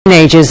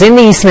Teenagers in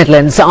the East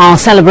Midlands are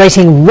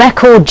celebrating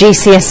record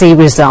GCSE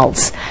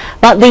results.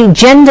 But the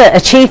gender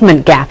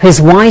achievement gap is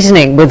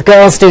widening, with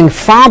girls doing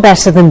far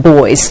better than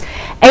boys.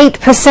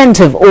 8%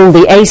 of all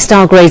the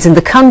A-star grades in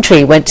the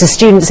country went to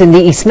students in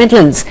the East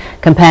Midlands,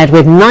 compared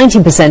with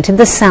 90% in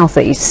the South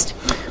East.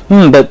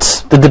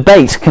 But the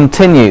debate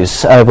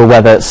continues over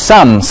whether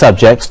some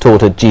subjects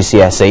taught at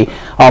GCSE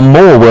are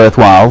more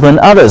worthwhile than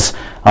others.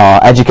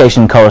 Our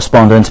education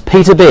correspondent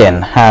Peter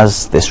Bean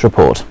has this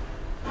report.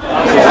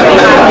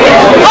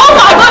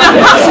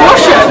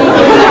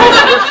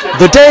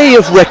 The day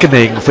of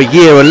reckoning for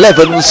Year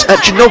 11s at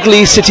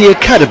Djanogly City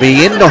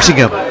Academy in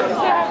Nottingham.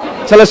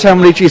 Tell us how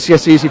many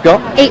GCSEs you've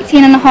got?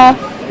 18 and a half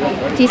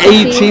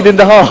GCSEs. 18 and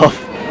a half?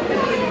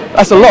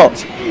 That's a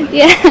lot.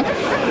 Yeah.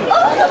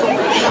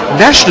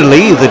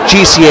 Nationally, the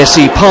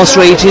GCSE pass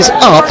rate is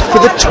up for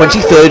the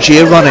 23rd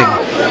year running,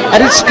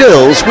 and it's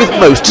girls with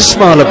most to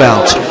smile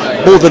about.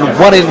 More than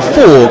 1 in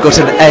 4 got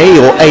an A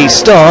or A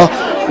star.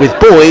 With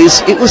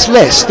boys, it was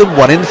less than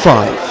 1 in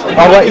 5.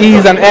 Our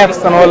E's and F's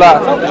and all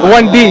that.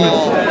 1D.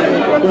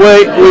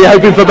 We're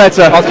hoping for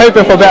better. I was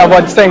hoping for better,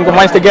 but I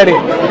managed to get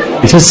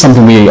it. It is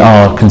something we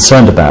are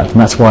concerned about, and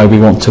that's why we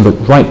want to look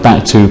right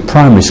back to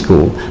primary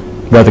school,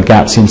 where the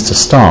gap seems to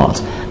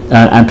start,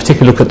 and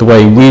particularly look at the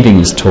way reading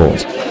is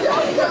taught.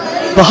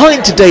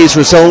 Behind today's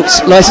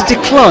results lies a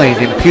decline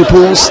in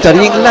pupils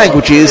studying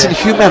languages and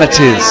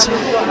humanities.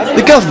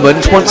 The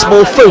government wants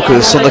more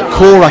focus on the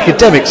core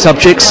academic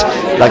subjects,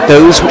 like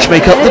those which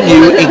make up the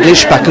new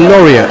English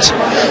baccalaureate.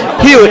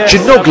 Here at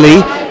Djanogly,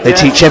 they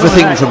teach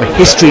everything from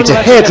history to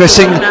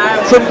hairdressing,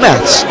 from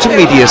maths to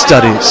media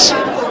studies.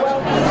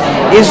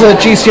 Is a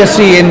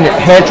GCSE in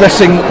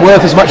hairdressing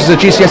worth as much as a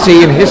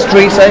GCSE in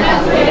history, say?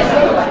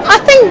 I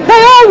think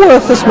they are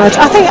worth as much.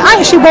 I think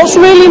actually what's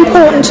really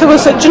important to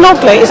us at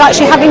Djanogly is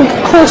actually having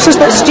courses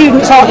that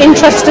students are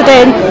interested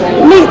in,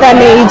 meet their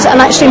needs and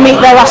actually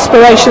meet their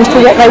aspirations for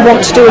what they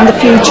want to do in the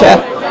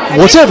future.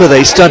 Whatever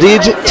they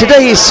studied,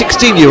 today's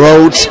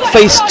 16-year-olds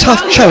face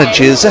tough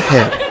challenges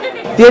ahead.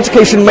 The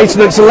education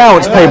maintenance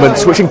allowance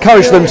payments, which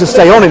encourage them to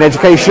stay on in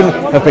education,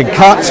 have been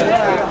cut.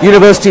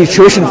 University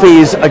tuition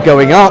fees are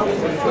going up.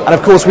 And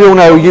of course we all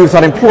know youth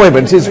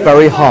unemployment is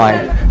very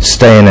high.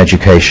 Stay in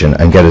education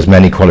and get as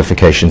many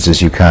qualifications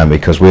as you can,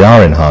 because we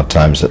are in hard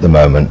times at the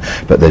moment,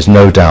 but there's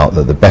no doubt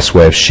that the best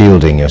way of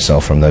shielding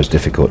yourself from those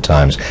difficult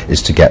times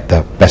is to get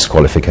the best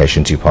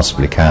qualifications you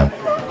possibly can.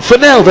 For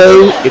now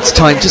though, it's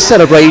time to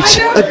celebrate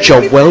a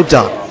job well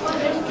done.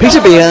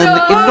 Peter Bean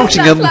in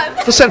Nottingham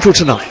for Central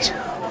Tonight.